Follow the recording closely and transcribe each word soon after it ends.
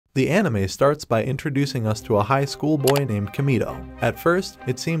The anime starts by introducing us to a high school boy named Kamito. At first,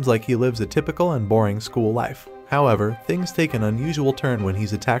 it seems like he lives a typical and boring school life. However, things take an unusual turn when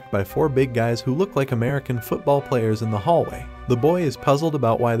he's attacked by 4 big guys who look like American football players in the hallway. The boy is puzzled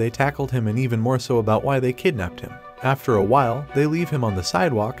about why they tackled him and even more so about why they kidnapped him. After a while, they leave him on the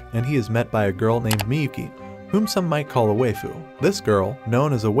sidewalk and he is met by a girl named Miyuki, whom some might call a waifu. This girl,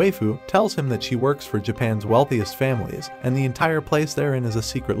 known as a waifu, tells him that she works for Japan's wealthiest families and the entire place they're in is a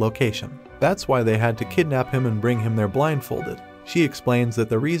secret location. That's why they had to kidnap him and bring him there blindfolded. She explains that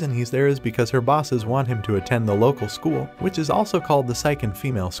the reason he's there is because her bosses want him to attend the local school, which is also called the Seiken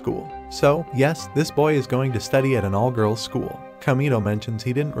Female School. So, yes, this boy is going to study at an all-girls school. Kamito mentions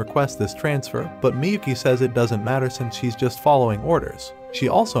he didn't request this transfer, but Miyuki says it doesn't matter since she's just following orders. She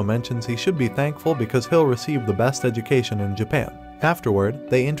also mentions he should be thankful because he'll receive the best education in Japan. Afterward,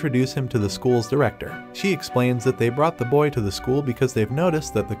 they introduce him to the school's director. She explains that they brought the boy to the school because they've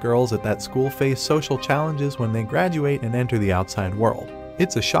noticed that the girls at that school face social challenges when they graduate and enter the outside world.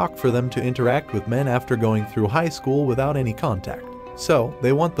 It's a shock for them to interact with men after going through high school without any contact. So,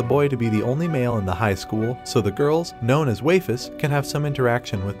 they want the boy to be the only male in the high school so the girls, known as waifus, can have some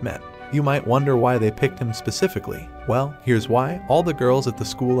interaction with men. You might wonder why they picked him specifically. Well, here's why. All the girls at the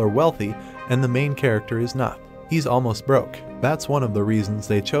school are wealthy and the main character is not. He's almost broke. That's one of the reasons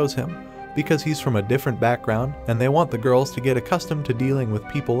they chose him, because he's from a different background and they want the girls to get accustomed to dealing with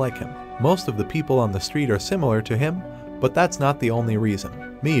people like him. Most of the people on the street are similar to him, but that's not the only reason.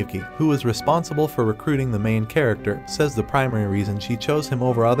 Miyuki, who is responsible for recruiting the main character, says the primary reason she chose him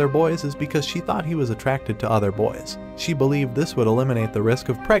over other boys is because she thought he was attracted to other boys. She believed this would eliminate the risk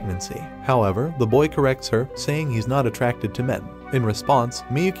of pregnancy. However, the boy corrects her, saying he's not attracted to men. In response,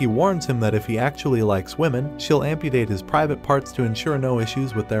 Miyuki warns him that if he actually likes women, she'll amputate his private parts to ensure no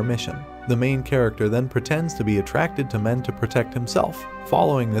issues with their mission. The main character then pretends to be attracted to men to protect himself.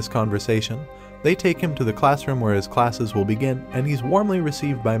 Following this conversation, they take him to the classroom where his classes will begin, and he's warmly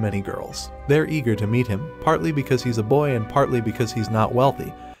received by many girls. They're eager to meet him, partly because he's a boy and partly because he's not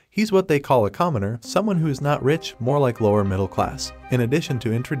wealthy. He's what they call a commoner, someone who is not rich, more like lower middle class. In addition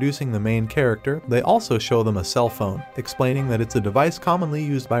to introducing the main character, they also show them a cell phone, explaining that it's a device commonly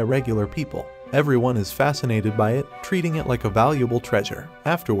used by regular people. Everyone is fascinated by it, treating it like a valuable treasure.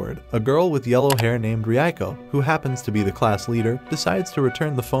 Afterward, a girl with yellow hair named Ryuko, who happens to be the class leader, decides to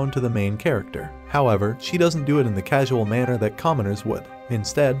return the phone to the main character. However, she doesn't do it in the casual manner that commoners would.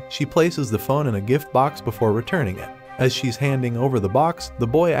 Instead, she places the phone in a gift box before returning it. As she's handing over the box, the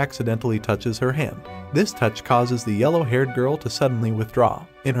boy accidentally touches her hand. This touch causes the yellow-haired girl to suddenly withdraw.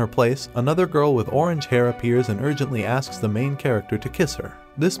 In her place, another girl with orange hair appears and urgently asks the main character to kiss her.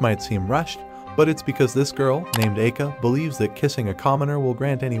 This might seem rushed, but it's because this girl, named Eika, believes that kissing a commoner will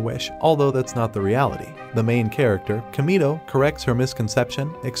grant any wish, although that's not the reality. The main character, Kamito, corrects her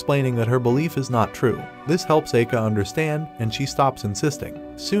misconception, explaining that her belief is not true. This helps Eika understand, and she stops insisting.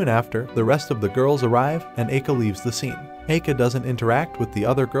 Soon after, the rest of the girls arrive, and Eika leaves the scene. Eika doesn't interact with the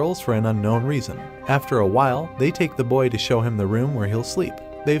other girls for an unknown reason. After a while, they take the boy to show him the room where he'll sleep.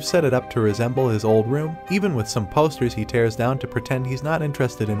 They've set it up to resemble his old room, even with some posters he tears down to pretend he's not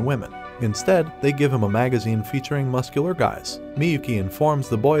interested in women. Instead, they give him a magazine featuring muscular guys. Miyuki informs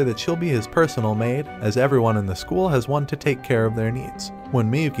the boy that she'll be his personal maid, as everyone in the school has one to take care of their needs.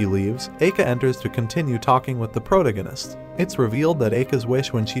 When Miyuki leaves, Eika enters to continue talking with the protagonist. It's revealed that Eika's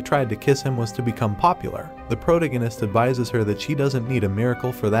wish when she tried to kiss him was to become popular. The protagonist advises her that she doesn't need a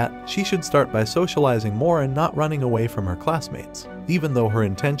miracle for that, she should start by socializing more and not running away from her classmates. Even though her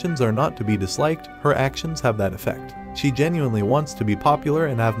intentions are not to be disliked, her actions have that effect. She genuinely wants to be popular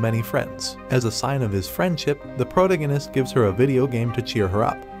and have many friends. As a sign of his friendship, the protagonist gives her a video game to cheer her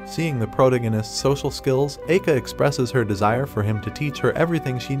up. Seeing the protagonist's social skills, Eika expresses her desire for him to teach her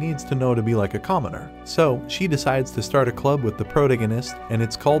everything she needs to know to be like a commoner. So, she decides to start a club with the protagonist, and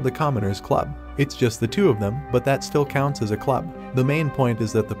it's called the Commoners Club. It's just the two of them, but that still counts as a club. The main point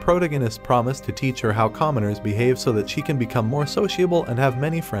is that the protagonist promised to teach her how commoners behave so that she can become more sociable and have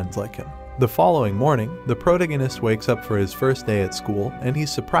many friends like him. The following morning, the protagonist wakes up for his first day at school, and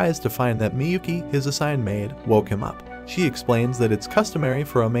he's surprised to find that Miyuki, his assigned maid, woke him up. She explains that it's customary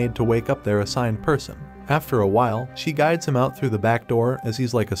for a maid to wake up their assigned person. After a while, she guides him out through the back door as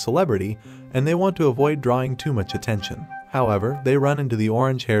he's like a celebrity, and they want to avoid drawing too much attention. However, they run into the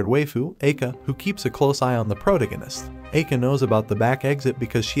orange-haired waifu, Eika, who keeps a close eye on the protagonist. Eika knows about the back exit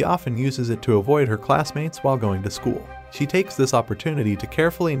because she often uses it to avoid her classmates while going to school. She takes this opportunity to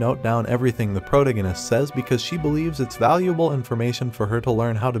carefully note down everything the protagonist says because she believes it's valuable information for her to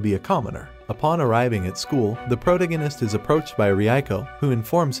learn how to be a commoner. Upon arriving at school, the protagonist is approached by Ryuko, who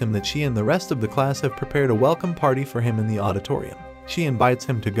informs him that she and the rest of the class have prepared a welcome party for him in the auditorium. She invites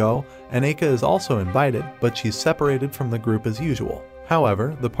him to go, and Eika is also invited, but she's separated from the group as usual.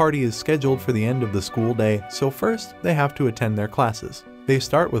 However, the party is scheduled for the end of the school day, so first, they have to attend their classes. They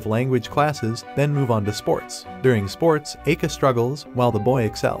start with language classes, then move on to sports. During sports, Eika struggles, while the boy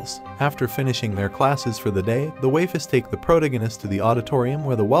excels. After finishing their classes for the day, the waifus take the protagonist to the auditorium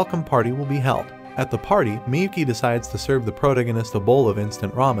where the welcome party will be held. At the party, Miyuki decides to serve the protagonist a bowl of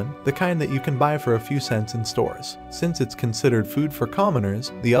instant ramen, the kind that you can buy for a few cents in stores. Since it's considered food for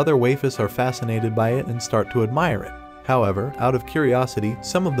commoners, the other waifus are fascinated by it and start to admire it. However, out of curiosity,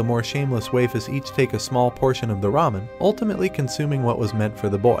 some of the more shameless waifus each take a small portion of the ramen, ultimately consuming what was meant for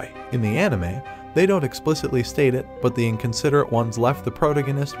the boy. In the anime, they don't explicitly state it, but the inconsiderate ones left the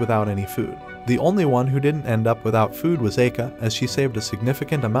protagonist without any food. The only one who didn't end up without food was Eika, as she saved a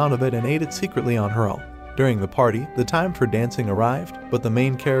significant amount of it and ate it secretly on her own. During the party, the time for dancing arrived, but the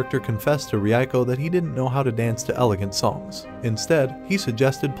main character confessed to Ryuko that he didn't know how to dance to elegant songs. Instead, he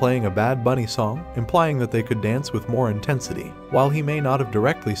suggested playing a Bad Bunny song, implying that they could dance with more intensity. While he may not have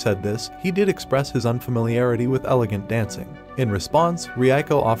directly said this, he did express his unfamiliarity with elegant dancing. In response,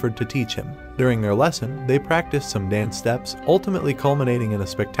 Ryuko offered to teach him. During their lesson, they practiced some dance steps, ultimately culminating in a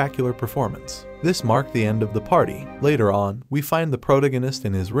spectacular performance. This marked the end of the party. Later on, we find the protagonist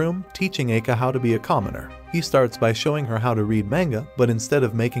in his room, teaching Eika how to be a commoner. He starts by showing her how to read manga, but instead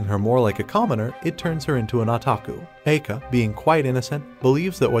of making her more like a commoner, it turns her into an otaku. Eika, being quite innocent,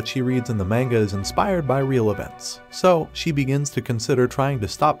 believes that what she reads in the manga is inspired by real events. So, she begins to consider trying to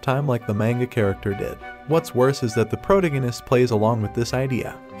stop time like the manga character did. What's worse is that the protagonist plays along with this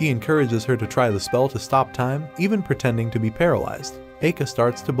idea. He encourages her to try the spell to stop time, even pretending to be paralyzed. Eika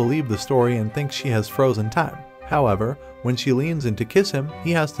starts to believe the story and thinks she has frozen time. However, when she leans in to kiss him,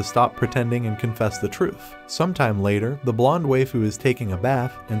 he has to stop pretending and confess the truth. Sometime later, the blonde waifu is taking a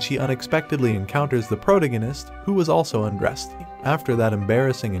bath, and she unexpectedly encounters the protagonist, who was also undressed. After that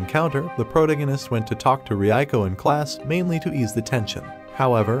embarrassing encounter, the protagonist went to talk to Ryuko in class, mainly to ease the tension.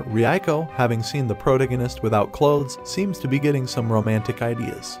 However, Ryuko, having seen the protagonist without clothes, seems to be getting some romantic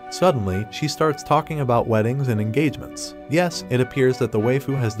ideas. Suddenly, she starts talking about weddings and engagements. Yes, it appears that the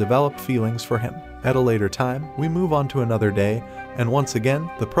waifu has developed feelings for him. At a later time, we move on to another day, and once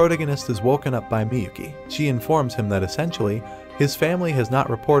again, the protagonist is woken up by Miyuki. She informs him that essentially, his family has not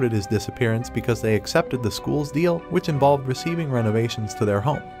reported his disappearance because they accepted the school's deal, which involved receiving renovations to their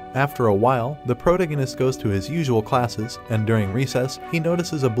home. After a while, the protagonist goes to his usual classes, and during recess, he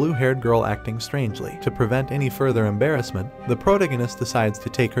notices a blue-haired girl acting strangely. To prevent any further embarrassment, the protagonist decides to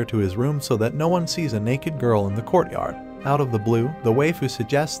take her to his room so that no one sees a naked girl in the courtyard. Out of the blue, the waifu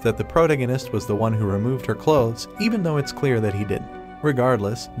suggests that the protagonist was the one who removed her clothes, even though it's clear that he didn't.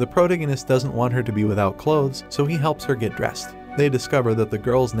 Regardless, the protagonist doesn't want her to be without clothes, so he helps her get dressed. They discover that the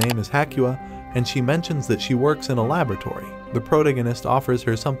girl's name is Hakua, and she mentions that she works in a laboratory. The protagonist offers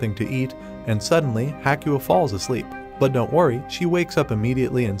her something to eat, and suddenly, Hakua falls asleep. But don't worry, she wakes up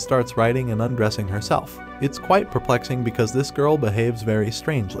immediately and starts writing and undressing herself. It's quite perplexing because this girl behaves very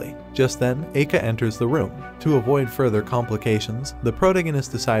strangely. Just then, Eika enters the room. To avoid further complications, the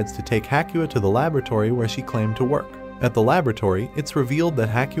protagonist decides to take Hakua to the laboratory where she claimed to work. At the laboratory, it's revealed that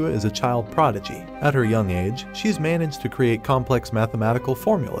Hakua is a child prodigy. At her young age, she's managed to create complex mathematical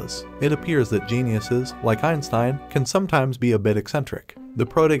formulas. It appears that geniuses, like Einstein, can sometimes be a bit eccentric. The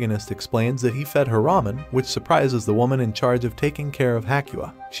protagonist explains that he fed her ramen, which surprises the woman in charge of taking care of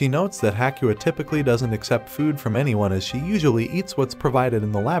Hakua. She notes that Hakua typically doesn't accept food from anyone as she usually eats what's provided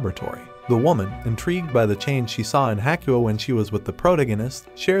in the laboratory. The woman, intrigued by the change she saw in Hakua when she was with the protagonist,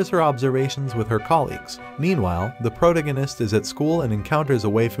 shares her observations with her colleagues. Meanwhile, the protagonist is at school and encounters a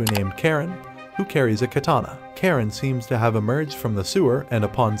waifu named Karen, who carries a katana. Karen seems to have emerged from the sewer, and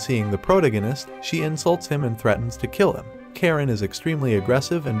upon seeing the protagonist, she insults him and threatens to kill him. Karen is extremely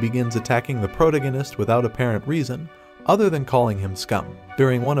aggressive and begins attacking the protagonist without apparent reason, other than calling him scum.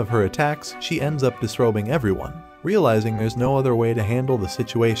 During one of her attacks, she ends up disrobing everyone. Realizing there's no other way to handle the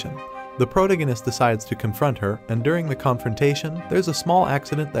situation, the protagonist decides to confront her, and during the confrontation, there's a small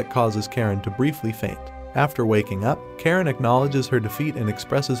accident that causes Karen to briefly faint. After waking up, Karen acknowledges her defeat and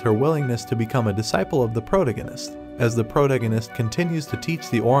expresses her willingness to become a disciple of the protagonist. As the protagonist continues to teach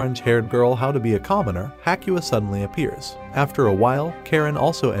the orange-haired girl how to be a commoner, Hakua suddenly appears. After a while, Karen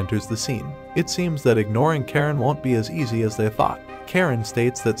also enters the scene. It seems that ignoring Karen won't be as easy as they thought. Karen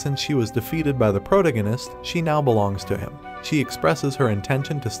states that since she was defeated by the protagonist, she now belongs to him. She expresses her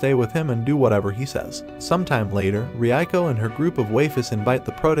intention to stay with him and do whatever he says. Sometime later, Ryuko and her group of waifus invite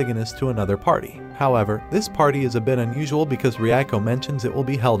the protagonist to another party. However, this party is a bit unusual because Ryuko mentions it will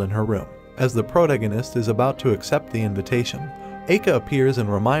be held in her room. As the protagonist is about to accept the invitation, Eika appears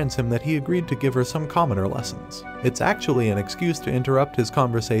and reminds him that he agreed to give her some commoner lessons. It's actually an excuse to interrupt his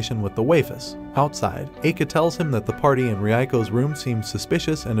conversation with the waifus. Outside, Eika tells him that the party in Ryako's room seems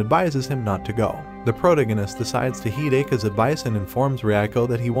suspicious and advises him not to go. The protagonist decides to heed Eika's advice and informs Ryako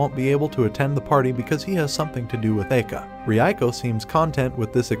that he won't be able to attend the party because he has something to do with Eika. Ryako seems content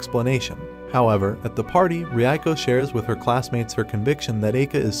with this explanation. However, at the party, Ryako shares with her classmates her conviction that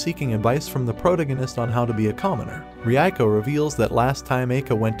Eika is seeking advice from the protagonist on how to be a commoner. Ryako reveals that last time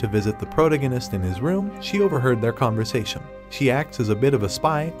Eika went to visit the protagonist in his room, she overheard their conversation. She acts as a bit of a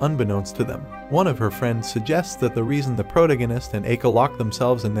spy, unbeknownst to them. One of her friends suggests that the reason the protagonist and Eika locked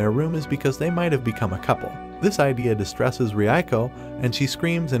themselves in their room is because they might have become a couple. This idea distresses Ryako, and she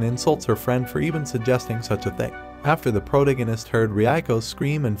screams and insults her friend for even suggesting such a thing. After the protagonist heard Ryako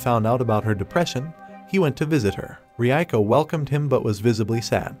scream and found out about her depression, he went to visit her. Ryako welcomed him but was visibly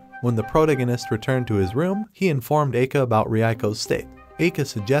sad. When the protagonist returned to his room, he informed Eika about Ryako's state. Eika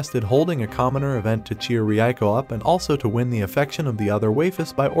suggested holding a commoner event to cheer Ryako up and also to win the affection of the other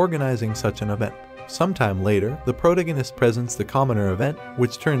waifus by organizing such an event. Sometime later, the protagonist presents the commoner event,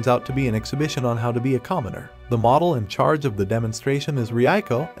 which turns out to be an exhibition on how to be a commoner. The model in charge of the demonstration is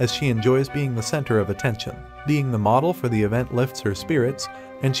Ryako, as she enjoys being the center of attention. Being the model for the event lifts her spirits,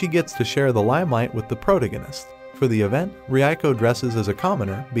 and she gets to share the limelight with the protagonist. For the event, Ryako dresses as a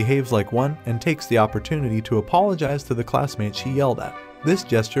commoner, behaves like one, and takes the opportunity to apologize to the classmates she yelled at. This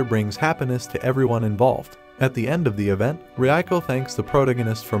gesture brings happiness to everyone involved. At the end of the event, Ryako thanks the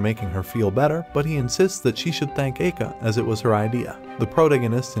protagonist for making her feel better, but he insists that she should thank Eika as it was her idea. The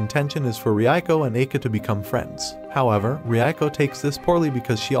protagonist's intention is for Ryako and Eika to become friends. However, Ryako takes this poorly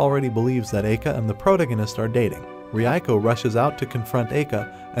because she already believes that Eika and the protagonist are dating. Ryako rushes out to confront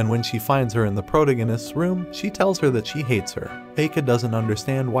Eika, and when she finds her in the protagonist's room, she tells her that she hates her. Eika doesn't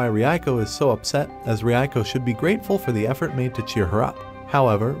understand why Ryako is so upset, as Ryako should be grateful for the effort made to cheer her up.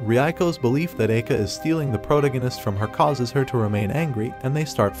 However, Ryako's belief that Eika is stealing the protagonist from her causes her to remain angry, and they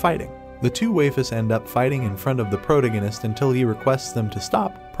start fighting. The two waifus end up fighting in front of the protagonist until he requests them to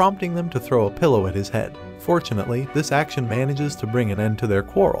stop, prompting them to throw a pillow at his head. Fortunately, this action manages to bring an end to their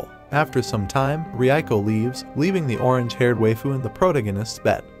quarrel. After some time, Ryako leaves, leaving the orange-haired waifu in the protagonist's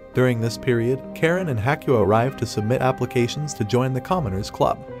bed. During this period, Karen and Hakuo arrive to submit applications to join the Commoners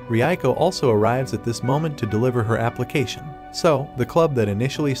Club. Ryako also arrives at this moment to deliver her application. So, the club that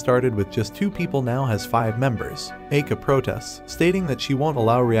initially started with just 2 people now has 5 members. Eika protests, stating that she won't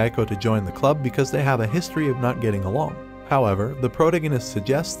allow Ryako to join the club because they have a history of not getting along. However, the protagonist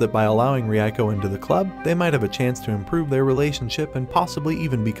suggests that by allowing Ryako into the club, they might have a chance to improve their relationship and possibly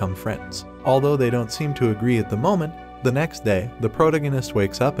even become friends. Although they don't seem to agree at the moment, the next day, the protagonist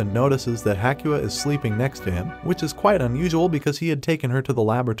wakes up and notices that Hakuo is sleeping next to him, which is quite unusual because he had taken her to the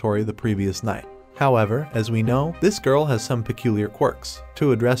laboratory the previous night. However, as we know, this girl has some peculiar quirks.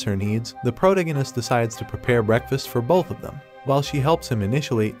 To address her needs, the protagonist decides to prepare breakfast for both of them. While she helps him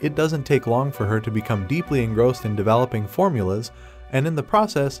initially, it doesn't take long for her to become deeply engrossed in developing formulas, and in the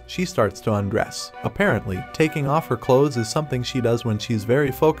process, she starts to undress. Apparently, taking off her clothes is something she does when she's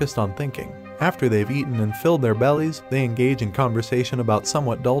very focused on thinking. After they've eaten and filled their bellies, they engage in conversation about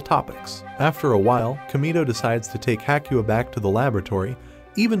somewhat dull topics. After a while, Kamito decides to take Hakuo back to the laboratory,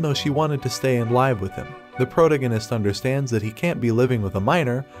 even though she wanted to stay and live with him. The protagonist understands that he can't be living with a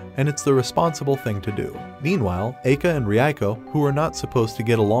minor, and it's the responsible thing to do. Meanwhile, Eika and Ryako, who are not supposed to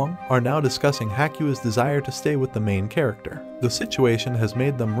get along, are now discussing Hakuo's desire to stay with the main character. The situation has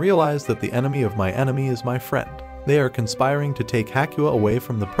made them realize that the enemy of my enemy is my friend. They are conspiring to take Hakuo away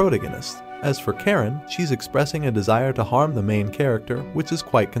from the protagonist. As for Karen, she's expressing a desire to harm the main character, which is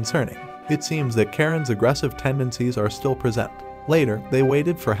quite concerning. It seems that Karen's aggressive tendencies are still present. Later, they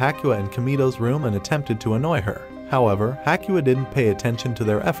waited for Hakuo in Kamito's room and attempted to annoy her. However, Hakuo didn't pay attention to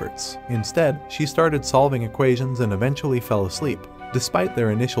their efforts. Instead, she started solving equations and eventually fell asleep. Despite their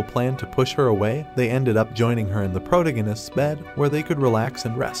initial plan to push her away, they ended up joining her in the protagonist's bed, where they could relax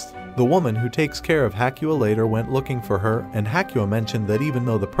and rest. The woman who takes care of Hakuo later went looking for her, and Hakuo mentioned that even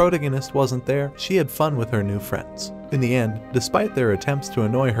though the protagonist wasn't there, she had fun with her new friends. In the end, despite their attempts to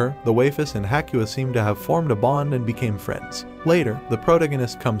annoy her, the waifus and Hakuo seemed to have formed a bond and became friends. Later, the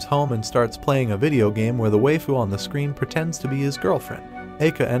protagonist comes home and starts playing a video game where the waifu on the screen pretends to be his girlfriend.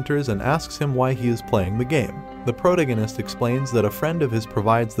 Eika enters and asks him why he is playing the game. The protagonist explains that a friend of his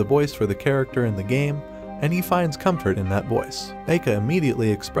provides the voice for the character in the game, and he finds comfort in that voice. Eika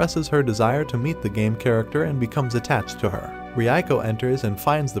immediately expresses her desire to meet the game character and becomes attached to her. Ryako enters and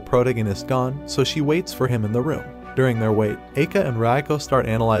finds the protagonist gone, so she waits for him in the room. During their wait, Eika and Ryuko start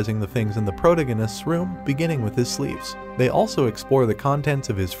analyzing the things in the protagonist's room, beginning with his sleeves. They also explore the contents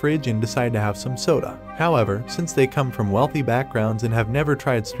of his fridge and decide to have some soda. However, since they come from wealthy backgrounds and have never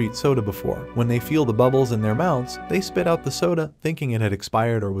tried street soda before, when they feel the bubbles in their mouths, they spit out the soda, thinking it had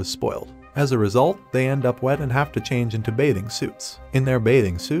expired or was spoiled. As a result, they end up wet and have to change into bathing suits. In their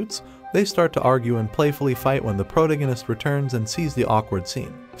bathing suits, they start to argue and playfully fight when the protagonist returns and sees the awkward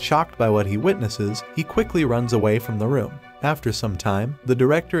scene. Shocked by what he witnesses, he quickly runs away from the room. After some time, the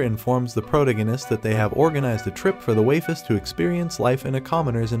director informs the protagonist that they have organized a trip for the waifus to experience life in a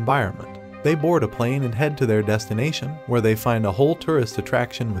commoner's environment. They board a plane and head to their destination, where they find a whole tourist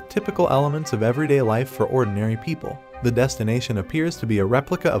attraction with typical elements of everyday life for ordinary people. The destination appears to be a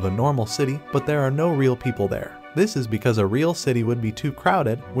replica of a normal city, but there are no real people there. This is because a real city would be too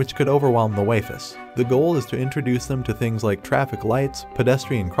crowded, which could overwhelm the waifus. The goal is to introduce them to things like traffic lights,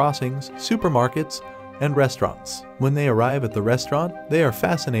 pedestrian crossings, supermarkets, and restaurants. When they arrive at the restaurant, they are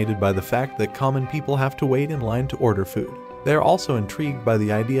fascinated by the fact that common people have to wait in line to order food. They are also intrigued by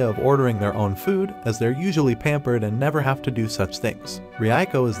the idea of ordering their own food, as they're usually pampered and never have to do such things.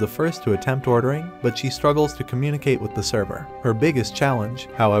 Ryuko is the first to attempt ordering, but she struggles to communicate with the server. Her biggest challenge,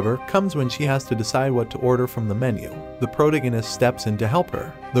 however, comes when she has to decide what to order from the menu. The protagonist steps in to help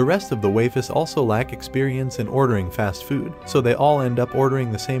her. The rest of the waifus also lack experience in ordering fast food, so they all end up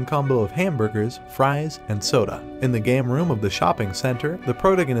ordering the same combo of hamburgers, fries, and soda. In the game room of the shopping center, the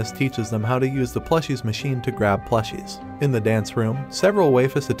protagonist teaches them how to use the plushies machine to grab plushies. In the dance room, several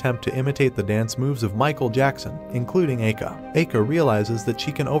waifus attempt to imitate the dance moves of Michael Jackson, including Eika. Eika realizes that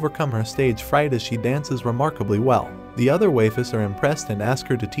she can overcome her stage fright as she dances remarkably well. The other waifus are impressed and ask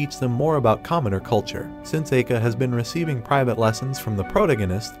her to teach them more about commoner culture. Since Eika has been receiving private lessons from the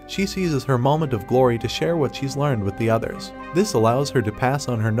protagonist, she seizes her moment of glory to share what she's learned with the others. This allows her to pass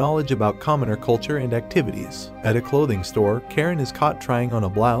on her knowledge about commoner culture and activities. At a clothing store, Karen is caught trying on a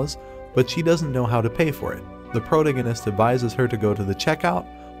blouse, but she doesn't know how to pay for it. The protagonist advises her to go to the checkout,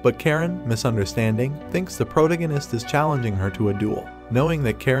 but Karen, misunderstanding, thinks the protagonist is challenging her to a duel. Knowing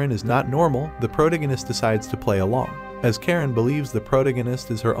that Karen is not normal, the protagonist decides to play along. As Karen believes the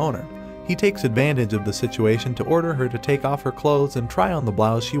protagonist is her owner, he takes advantage of the situation to order her to take off her clothes and try on the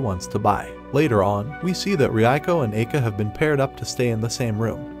blouse she wants to buy. Later on, we see that Ryuko and Eika have been paired up to stay in the same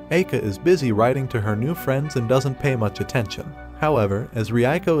room. Eika is busy writing to her new friends and doesn't pay much attention. However, as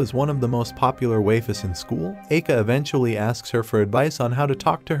Ryuko is one of the most popular waifus in school, Eika eventually asks her for advice on how to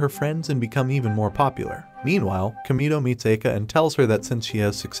talk to her friends and become even more popular. Meanwhile, Kamito meets Eika and tells her that since she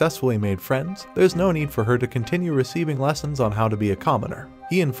has successfully made friends, there's no need for her to continue receiving lessons on how to be a commoner.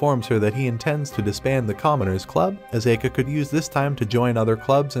 He informs her that he intends to disband the Commoners Club, as Eika could use this time to join other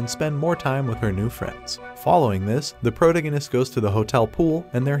clubs and spend more time with her new friends. Following this, the protagonist goes to the hotel pool,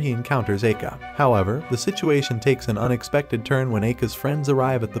 and there he encounters Eika. However, the situation takes an unexpected turn when Eika's friends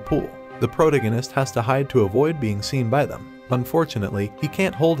arrive at the pool. The protagonist has to hide to avoid being seen by them. Unfortunately, he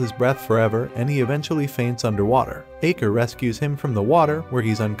can't hold his breath forever and he eventually faints underwater. Eika rescues him from the water, where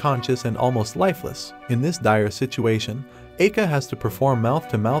he's unconscious and almost lifeless. In this dire situation, Eika has to perform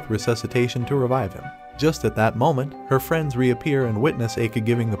mouth-to-mouth resuscitation to revive him. Just at that moment, her friends reappear and witness Eika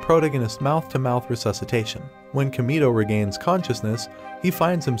giving the protagonist mouth-to-mouth resuscitation. When Kamito regains consciousness, he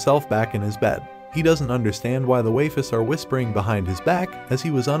finds himself back in his bed. He doesn't understand why the waifus are whispering behind his back, as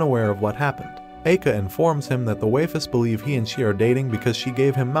he was unaware of what happened. Eika informs him that the waifus believe he and she are dating because she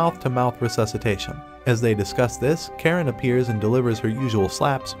gave him mouth-to-mouth resuscitation. As they discuss this, Karen appears and delivers her usual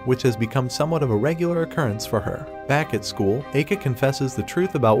slaps, which has become somewhat of a regular occurrence for her. Back at school, Eika confesses the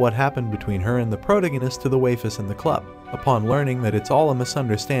truth about what happened between her and the protagonist to the waifus in the club. Upon learning that it's all a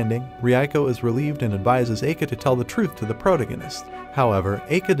misunderstanding, Ryuko is relieved and advises Eika to tell the truth to the protagonist. However,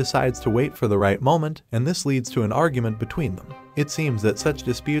 Eika decides to wait for the right moment, and this leads to an argument between them. It seems that such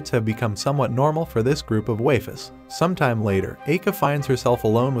disputes have become somewhat normal for this group of waifus. Sometime later, Eika finds herself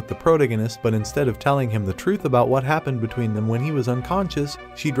alone with the protagonist, but instead of telling him the truth about what happened between them when he was unconscious,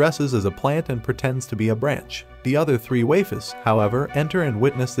 she dresses as a plant and pretends to be a branch. The other three waifus, however, enter and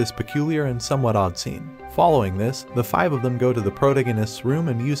witness this peculiar and somewhat odd scene. Following this, the five of them go to the protagonist's room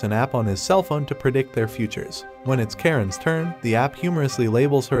and use an app on his cell phone to predict their futures. When it's Karen's turn, the app humorously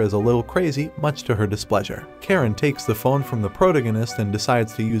labels her as a little crazy, much to her displeasure. Karen takes the phone from the protagonist and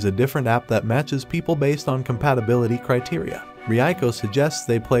decides to use a different app that matches people based on compatibility criteria. Ryuko suggests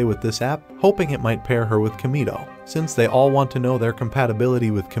they play with this app, hoping it might pair her with Kamito. Since they all want to know their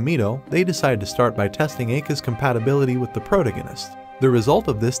compatibility with Kamito, they decide to start by testing Eika's compatibility with the protagonist. The result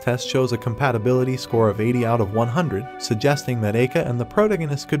of this test shows a compatibility score of 80 out of 100, suggesting that Eika and the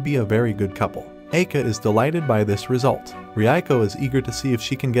protagonist could be a very good couple. Eika is delighted by this result. Ryuko is eager to see if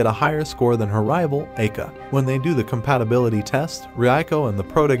she can get a higher score than her rival, Eika. When they do the compatibility test, Ryuko and the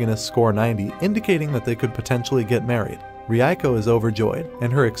protagonist score 90, indicating that they could potentially get married. Ryuko is overjoyed,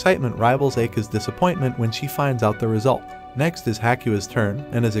 and her excitement rivals Eika's disappointment when she finds out the result. Next is Hakua's turn,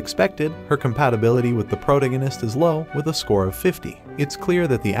 and as expected, her compatibility with the protagonist is low with a score of 50. It's clear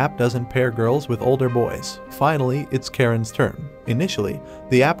that the app doesn't pair girls with older boys. Finally, it's Karen's turn. Initially,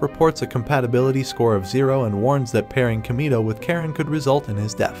 the app reports a compatibility score of 0 and warns that pairing Kamito with Karen could result in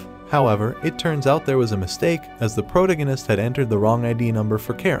his death. However, it turns out there was a mistake, as the protagonist had entered the wrong ID number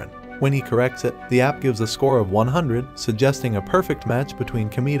for Karen. When he corrects it, the app gives a score of 100, suggesting a perfect match between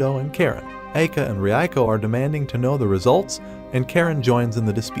Kamito and Karen. Eika and Ryuko are demanding to know the results, and Karen joins in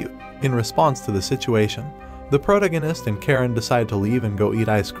the dispute. In response to the situation, the protagonist and Karen decide to leave and go eat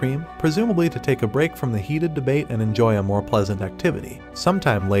ice cream, presumably to take a break from the heated debate and enjoy a more pleasant activity.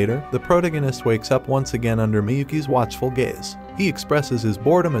 Sometime later, the protagonist wakes up once again under Miyuki's watchful gaze. He expresses his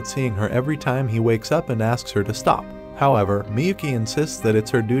boredom at seeing her every time he wakes up and asks her to stop. However, Miyuki insists that it's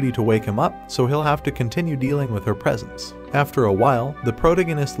her duty to wake him up, so he'll have to continue dealing with her presence. After a while, the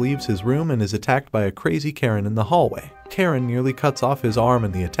protagonist leaves his room and is attacked by a crazy Karen in the hallway. Karen nearly cuts off his arm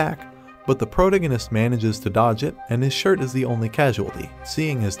in the attack, but the protagonist manages to dodge it, and his shirt is the only casualty.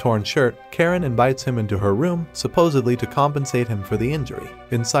 Seeing his torn shirt, Karen invites him into her room, supposedly to compensate him for the injury.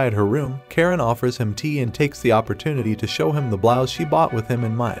 Inside her room, Karen offers him tea and takes the opportunity to show him the blouse she bought with him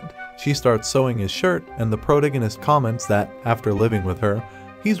in mind. She starts sewing his shirt, and the protagonist comments that, after living with her,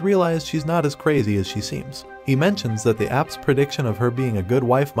 he's realized she's not as crazy as she seems. He mentions that the app's prediction of her being a good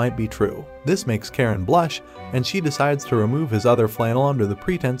wife might be true. This makes Karen blush, and she decides to remove his other flannel under the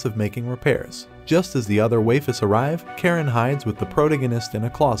pretense of making repairs. Just as the other waifus arrive, Karen hides with the protagonist in a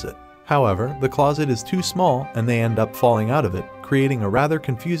closet. However, the closet is too small, and they end up falling out of it, creating a rather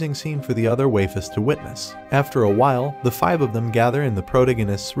confusing scene for the other waifus to witness. After a while, the 5 of them gather in the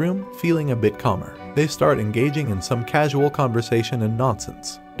protagonist's room, feeling a bit calmer. They start engaging in some casual conversation and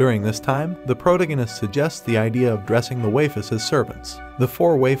nonsense. During this time, the protagonist suggests the idea of dressing the waifus as servants. The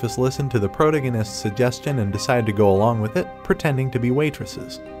 4 waifus listen to the protagonist's suggestion and decide to go along with it, pretending to be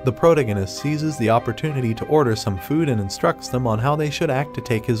waitresses. The protagonist seizes the opportunity to order some food and instructs them on how they should act to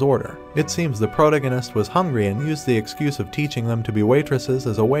take his order. It seems the protagonist was hungry and used the excuse of teaching them to be waitresses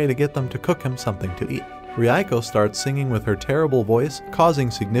as a way to get them to cook him something to eat. Ryuko starts singing with her terrible voice,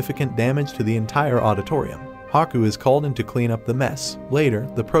 causing significant damage to the entire auditorium. Haku is called in to clean up the mess. Later,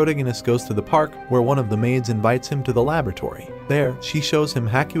 the protagonist goes to the park, where one of the maids invites him to the laboratory. There, she shows him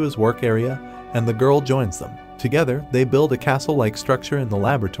Hakua's work area, and the girl joins them. Together, they build a castle-like structure in the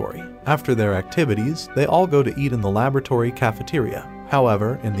laboratory. After their activities, they all go to eat in the laboratory cafeteria.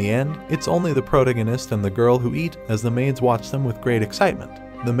 However, in the end, it's only the protagonist and the girl who eat, as the maids watch them with great excitement.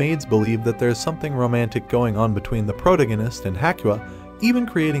 The maids believe that there's something romantic going on between the protagonist and Hakua, even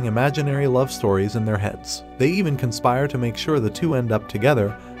creating imaginary love stories in their heads. They even conspire to make sure the two end up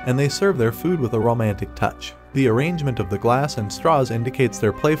together, and they serve their food with a romantic touch. The arrangement of the glass and straws indicates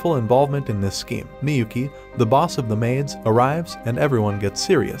their playful involvement in this scheme. Miyuki, the boss of the maids, arrives, and everyone gets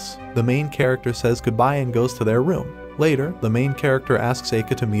serious. The main character says goodbye and goes to their room. Later, the main character asks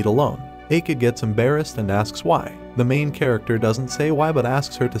Eika to meet alone. Eika gets embarrassed and asks why. The main character doesn't say why but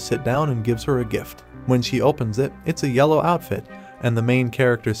asks her to sit down and gives her a gift. When she opens it, it's a yellow outfit, and the main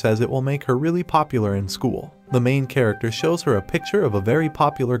character says it will make her really popular in school. The main character shows her a picture of a very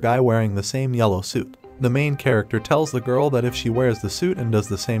popular guy wearing the same yellow suit. The main character tells the girl that if she wears the suit and does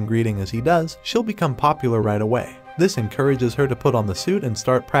the same greeting as he does, she'll become popular right away. This encourages her to put on the suit and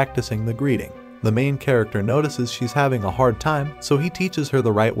start practicing the greeting. The main character notices she's having a hard time, so he teaches her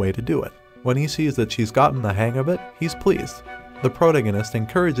the right way to do it. When he sees that she's gotten the hang of it, he's pleased. The protagonist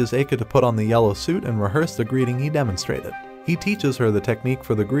encourages Eika to put on the yellow suit and rehearse the greeting he demonstrated. He teaches her the technique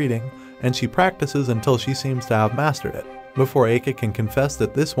for the greeting, and she practices until she seems to have mastered it. Before Eika can confess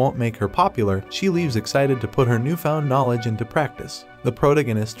that this won't make her popular, she leaves excited to put her newfound knowledge into practice. The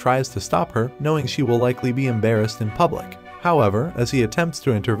protagonist tries to stop her, knowing she will likely be embarrassed in public. However, as he attempts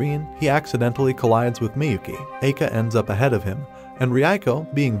to intervene, he accidentally collides with Miyuki. Eika ends up ahead of him, and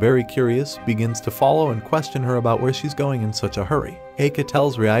Ryuko, being very curious, begins to follow and question her about where she's going in such a hurry. Eika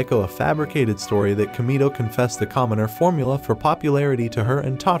tells Ryuko a fabricated story that Kamito confessed the commoner formula for popularity to her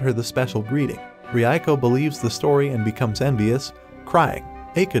and taught her the special greeting. Ryuko believes the story and becomes envious, crying.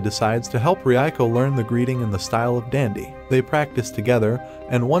 Eika decides to help Ryuko learn the greeting in the style of dandy. They practice together,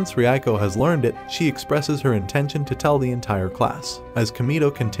 and once Ryuko has learned it, she expresses her intention to tell the entire class. As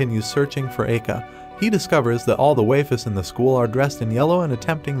Kamito continues searching for Eika, He discovers that all the waifus in the school are dressed in yellow and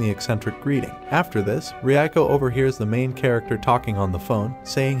attempting the eccentric greeting. After this, Ryuko overhears the main character talking on the phone,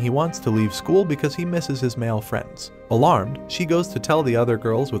 saying he wants to leave school because he misses his male friends. Alarmed, she goes to tell the other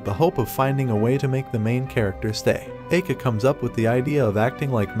girls with the hope of finding a way to make the main character stay. Eika comes up with the idea of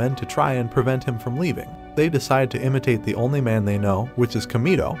acting like men to try and prevent him from leaving. They decide to imitate the only man they know, which is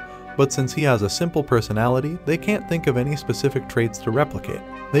Kamito, but since he has a simple personality, they can't think of any specific traits to replicate.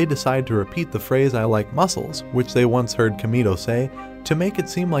 They decide to repeat the phrase "I like muscles," which they once heard Kamito say, to make it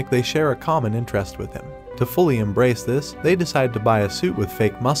seem like they share a common interest with him. To fully embrace this, they decide to buy a suit with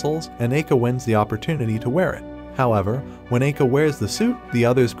fake muscles, and Eika wins the opportunity to wear it. However, when Eika wears the suit, the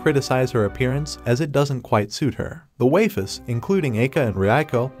others criticize her appearance as it doesn't quite suit her. The waifus, including Eika and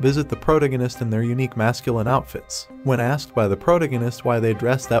Ryuko, visit the protagonist in their unique masculine outfits. When asked by the protagonist why they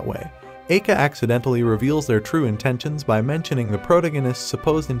dress that way, Eika accidentally reveals their true intentions by mentioning the protagonist's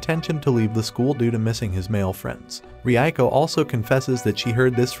supposed intention to leave the school due to missing his male friends. Ryuko also confesses that she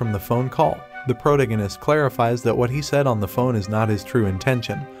heard this from the phone call. The protagonist clarifies that what he said on the phone is not his true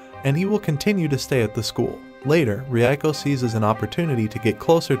intention, and he will continue to stay at the school. Later, Ryuko seizes an opportunity to get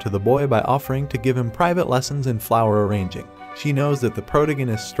closer to the boy by offering to give him private lessons in flower arranging. She knows that the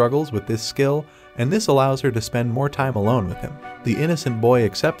protagonist struggles with this skill, and this allows her to spend more time alone with him. The innocent boy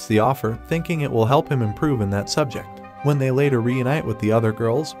accepts the offer, thinking it will help him improve in that subject. When they later reunite with the other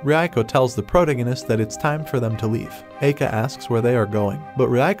girls, Ryuko tells the protagonist that it's time for them to leave. Eika asks where they are going, but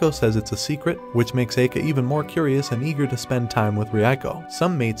Ryuko says it's a secret, which makes Eika even more curious and eager to spend time with Ryuko.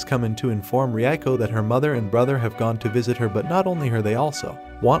 Some mates come in to inform Ryuko that her mother and brother have gone to visit her, but not only her, they also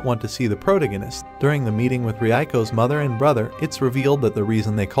want to see the protagonist. During the meeting with Ryuko's mother and brother, it's revealed that the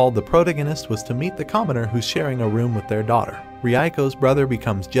reason they called the protagonist was to meet the commoner who's sharing a room with their daughter. Ryuko's brother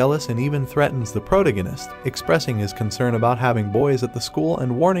becomes jealous and even threatens the protagonist, expressing his concern about having boys at the school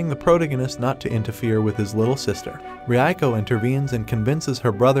and warning the protagonist not to interfere with his little sister. Ryuko intervenes and convinces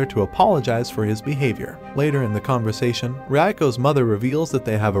her brother to apologize for his behavior. Later in the conversation, Ryuko's mother reveals that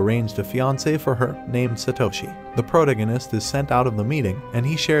they have arranged a fiancé for her named Satoshi. The protagonist is sent out of the meeting, and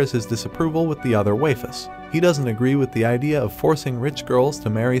he shares his disapproval with the other waifus. He doesn't agree with the idea of forcing rich girls to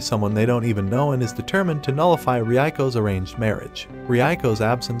marry someone they don't even know and is determined to nullify Ryuko's arranged marriage. Ryuko's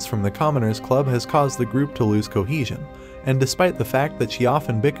absence from the Commoners Club has caused the group to lose cohesion, and despite the fact that she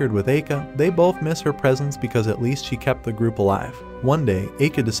often bickered with Eika, they both miss her presence because at least she kept the group alive. One day,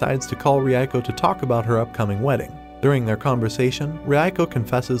 Eika decides to call Ryuko to talk about her upcoming wedding. During their conversation, Ryuko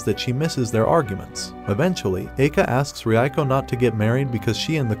confesses that she misses their arguments. Eventually, Eika asks Ryuko not to get married because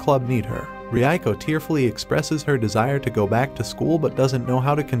she and the club need her. Ryuko tearfully expresses her desire to go back to school but doesn't know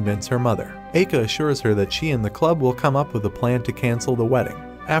how to convince her mother. Eika assures her that she and the club will come up with a plan to cancel the wedding.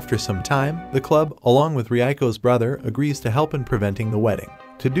 After some time, the club, along with Ryuko's brother, agrees to help in preventing the wedding.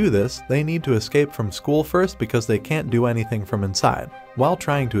 To do this, they need to escape from school first because they can't do anything from inside. While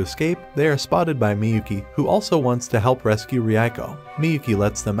trying to escape, they are spotted by Miyuki, who also wants to help rescue Ryuko. Miyuki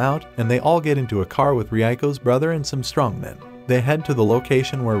lets them out, and they all get into a car with Ryuko's brother and some strongmen. They head to the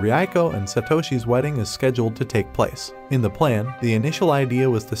location where Ryuko and Satoshi's wedding is scheduled to take place. In the plan, the initial idea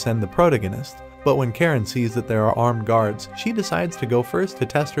was to send the protagonist, but when Karen sees that there are armed guards, she decides to go first to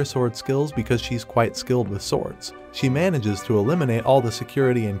test her sword skills because she's quite skilled with swords. She manages to eliminate all the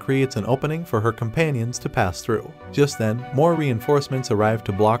security and creates an opening for her companions to pass through. Just then, more reinforcements arrive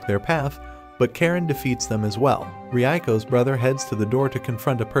to block their path, but Karen defeats them as well. Ryuko's brother heads to the door to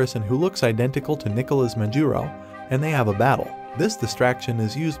confront a person who looks identical to Nicholas Majuro, and they have a battle. This distraction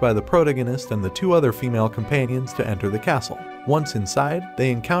is used by the protagonist and the two other female companions to enter the castle. Once inside,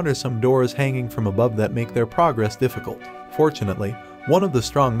 they encounter some doors hanging from above that make their progress difficult. Fortunately, one of the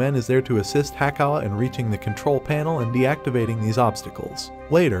strong men is there to assist Hakawa in reaching the control panel and deactivating these obstacles.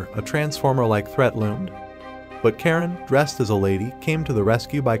 Later, a transformer-like threat loomed, but Karen, dressed as a lady, came to the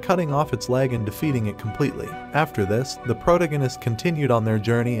rescue by cutting off its leg and defeating it completely. After this, the protagonist continued on their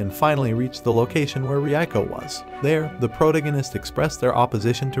journey and finally reached the location where Ryuko was. There, the protagonist expressed their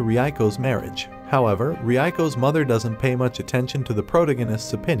opposition to Ryuko's marriage. However, Ryuko's mother doesn't pay much attention to the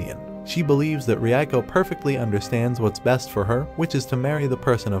protagonist's opinion. She believes that Ryuko perfectly understands what's best for her, which is to marry the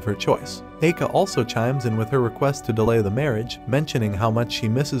person of her choice. Eika also chimes in with her request to delay the marriage, mentioning how much she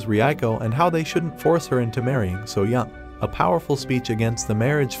misses Ryuko and how they shouldn't force her into marrying so young. A powerful speech against the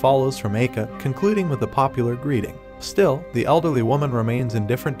marriage follows from Eika, concluding with a popular greeting. Still, the elderly woman remains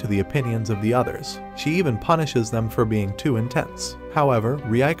indifferent to the opinions of the others. She even punishes them for being too intense. However,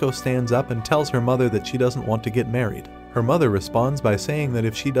 Ryuko stands up and tells her mother that she doesn't want to get married. Her mother responds by saying that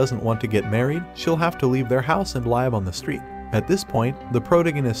if she doesn't want to get married, she'll have to leave their house and live on the street. At this point, the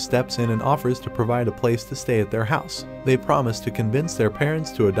protagonist steps in and offers to provide a place to stay at their house. They promise to convince their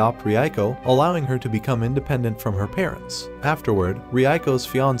parents to adopt Ryuko, allowing her to become independent from her parents. Afterward, Ryuko's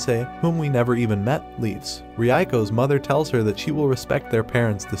fiancé, whom we never even met, leaves. Ryuko's mother tells her that she will respect their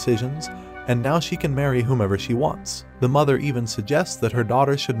parents' decisions, and now she can marry whomever she wants. The mother even suggests that her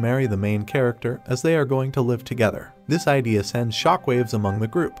daughter should marry the main character, as they are going to live together. This idea sends shockwaves among the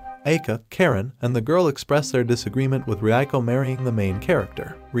group. Aika, Karen, and the girl express their disagreement with Ryuko marrying the main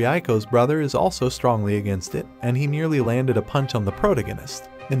character. Ryuko's brother is also strongly against it, and he nearly landed a punch on the protagonist.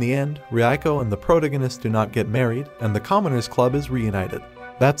 In the end, Ryuko and the protagonist do not get married, and the Commoners Club is reunited.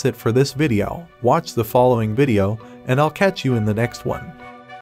 That's it for this video. Watch the following video, and I'll catch you in the next one.